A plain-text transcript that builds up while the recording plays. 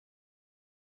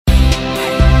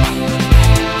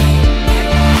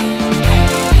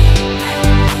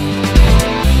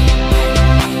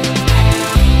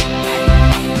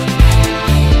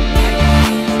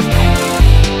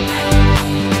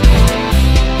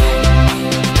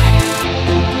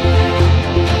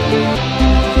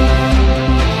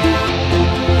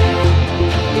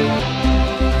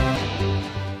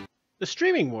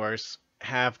streaming wars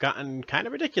have gotten kind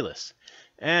of ridiculous.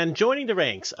 And joining the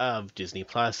ranks of Disney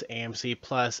Plus, AMC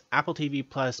Plus, Apple TV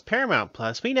Plus, Paramount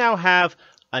Plus, we now have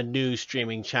a new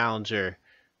streaming challenger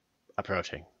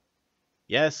approaching.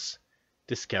 Yes,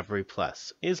 Discovery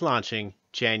Plus is launching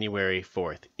January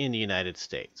 4th in the United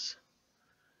States.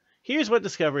 Here's what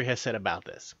Discovery has said about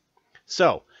this.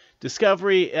 So,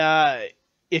 Discovery,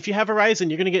 if you have Verizon,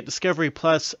 you're going to get Discovery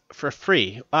Plus for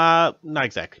free. Not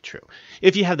exactly true.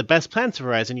 If you have the best plans for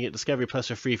Verizon, you get Discovery Plus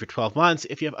for free for 12 months.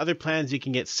 If you have other plans, you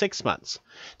can get 6 months.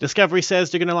 Discovery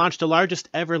says they're going to launch the largest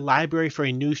ever library for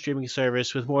a new streaming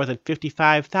service with more than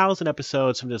 55,000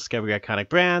 episodes from the Discovery iconic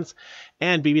brands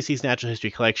and BBC's Natural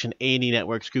History Collection, A&E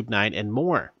Network's Group 9, and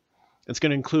more. It's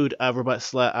going to include a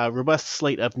robust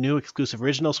slate of new exclusive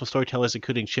originals from storytellers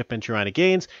including Chip and Joanna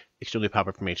Gaines, extremely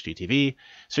popular from HGTV,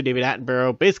 Sir David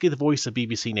Attenborough, basically the voice of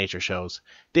BBC nature shows,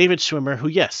 David Schwimmer, who,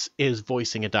 yes, is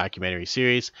voicing a documentary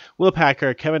series, Will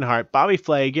Packer, Kevin Hart, Bobby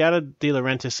Flay, Giada De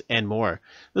Laurentiis, and more.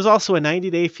 There's also a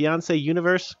 90-Day Fiancé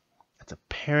universe. That's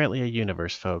apparently a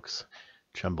universe, folks.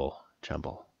 Tremble,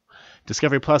 tremble.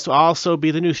 Discovery Plus will also be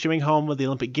the new streaming home of the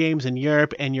Olympic Games in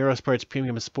Europe and Eurosport's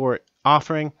premium sport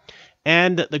offering.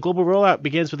 And the global rollout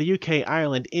begins with the UK,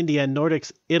 Ireland, India,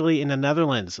 Nordics, Italy, and the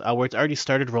Netherlands, where it's already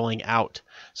started rolling out.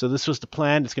 So this was the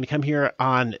plan. It's going to come here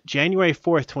on January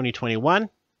 4th, 2021.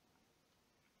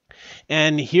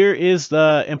 And here is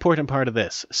the important part of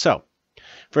this. So,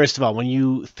 first of all, when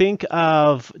you think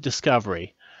of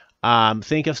Discovery,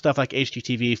 think of stuff like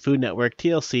HGTV, Food Network,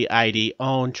 TLC, ID,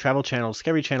 OWN, Travel Channel,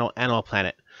 Discovery Channel, Animal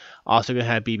Planet. Also going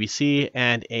to have BBC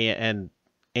and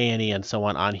A&E and so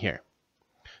on here.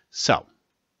 So,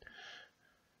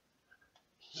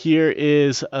 here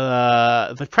is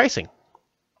the pricing.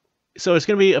 So it's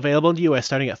going to be available in the US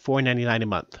starting at $4.99 a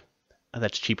month.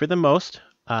 That's cheaper than most,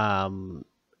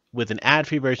 with an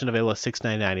ad-free version available at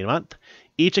 $6.99 a month.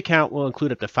 Each account will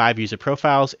include up to 5 user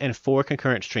profiles and 4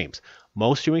 concurrent streams.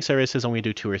 Most streaming services only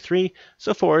do 2 or 3,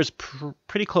 so 4 is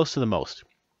pretty close to the most.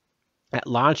 At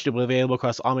launch, it will be available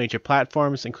across all major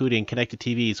platforms, including connected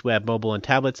TVs, web, mobile, and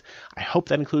tablets. I hope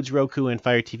that includes Roku and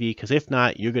Fire TV, because if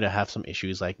not, you're going to have some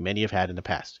issues like many have had in the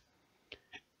past.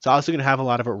 It's also going to have a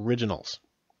lot of originals.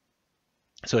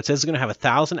 So it says it's going to have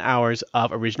 1,000 hours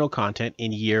of original content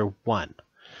in year 1.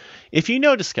 If you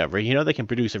know Discovery, you know they can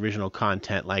produce original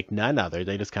content like none other.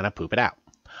 They just kind of poop it out.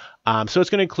 So it's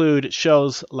going to include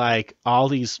shows like all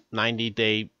these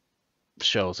 90-day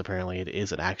shows. Apparently, it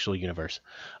is an actual universe.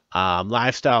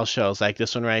 Lifestyle shows like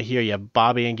this one right here. You have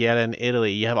Bobby and Giada in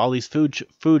Italy. You have all these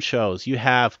food shows. You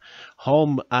have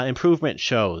home improvement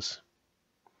shows.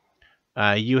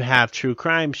 You have true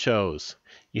crime shows.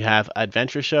 You have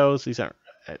adventure shows. These are,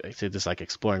 I say this like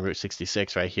Exploring Route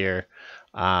 66 right here.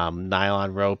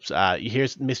 Nylon ropes.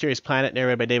 Here's Mysterious Planet,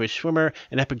 narrated by David Schwimmer.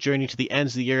 An epic journey to the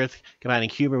ends of the earth, combining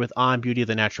humor with awe and beauty of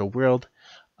the natural world.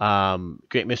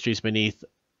 Great mysteries beneath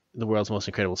the world's most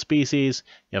incredible species.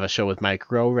 You have a show with Mike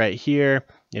Rowe right here.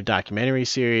 You have documentary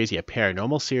series. You have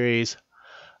paranormal series,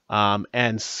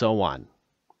 and so on.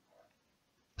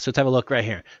 So let's have a look right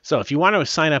here. So if you want to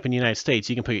sign up in the United States,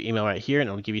 you can put your email right here, and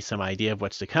it'll give you some idea of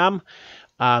what's to come.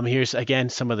 Here's, again,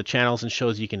 some of the channels and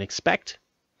shows you can expect.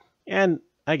 And,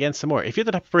 again, some more. If you're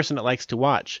the type of person that likes to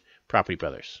watch Property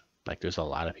Brothers, like there's a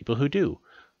lot of people who do,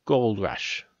 Gold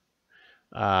Rush,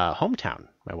 Hometown.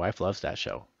 My wife loves that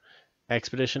show.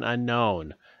 Expedition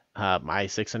Unknown, My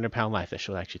 600-Pound Life. That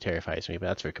show actually terrifies me, but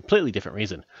that's for a completely different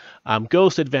reason.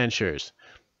 Ghost Adventures.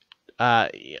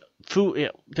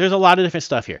 Food. There's a lot of different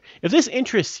stuff here. If this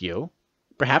interests you,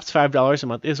 perhaps $5 a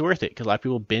month is worth it, because a lot of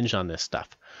people binge on this stuff.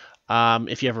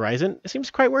 If you have Verizon, it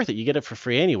seems quite worth it. You get it for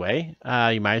free anyway.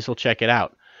 You might as well check it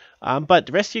out. But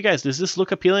the rest of you guys, does this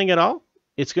look appealing at all?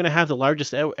 It's going to have the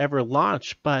largest ever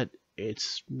launch, but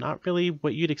it's not really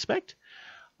what you'd expect.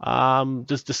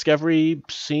 Does Discovery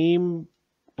seem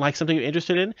like something you're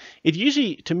interested in? It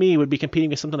usually, to me, would be competing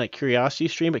with something like Curiosity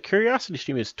Stream, but Curiosity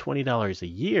Stream is $20 a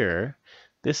year.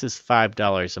 This is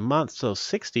 $5 a month, so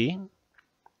 $60.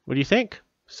 What do you think?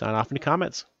 Sign off in the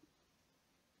comments.